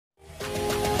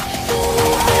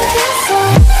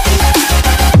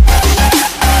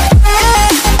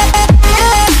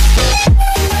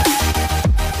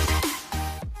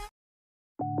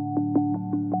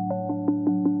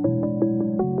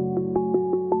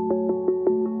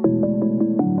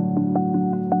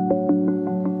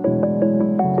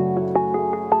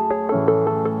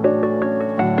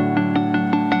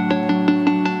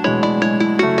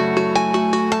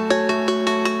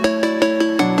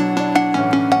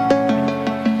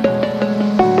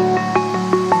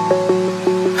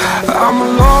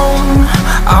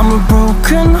I'm a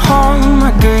broken home.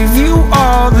 I gave you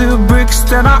all the bricks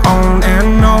that I own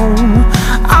and know.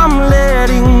 I'm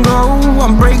letting go.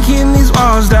 I'm breaking these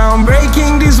walls down,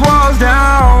 breaking these walls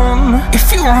down.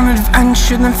 If you want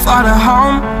adventure, then fly to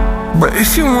home. But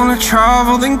if you wanna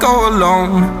travel, then go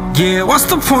alone. Yeah, what's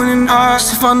the point in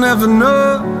us if I never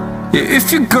know? Yeah,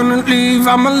 if you're gonna leave,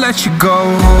 I'ma let you go.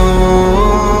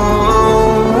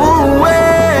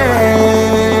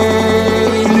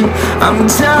 I'm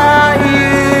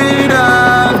tired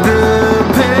of the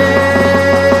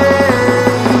pain.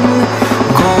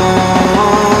 Go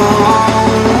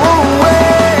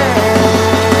away.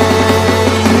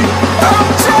 I'm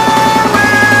tired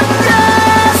of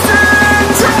yesterday.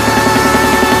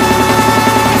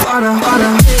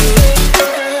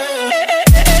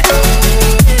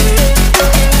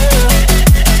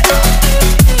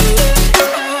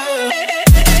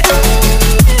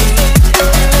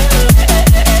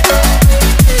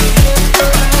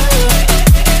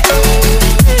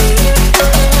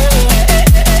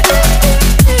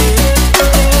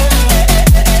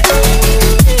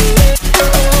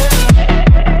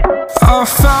 I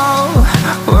fell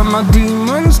where my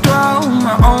demons dwell.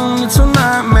 My own little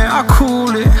nightmare, I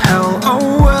call it hell.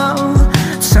 Oh well,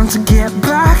 it's time to get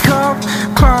back up.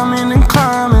 Climbing and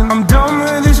climbing, I'm done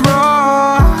with this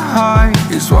ride,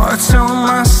 is what I tell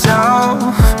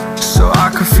myself, so I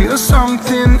could feel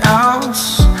something else.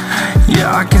 Yeah,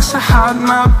 I guess I had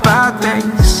my bad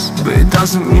days, but it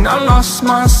doesn't mean I lost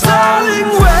my style.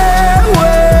 Darling, where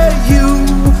were you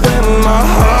when my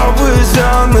heart was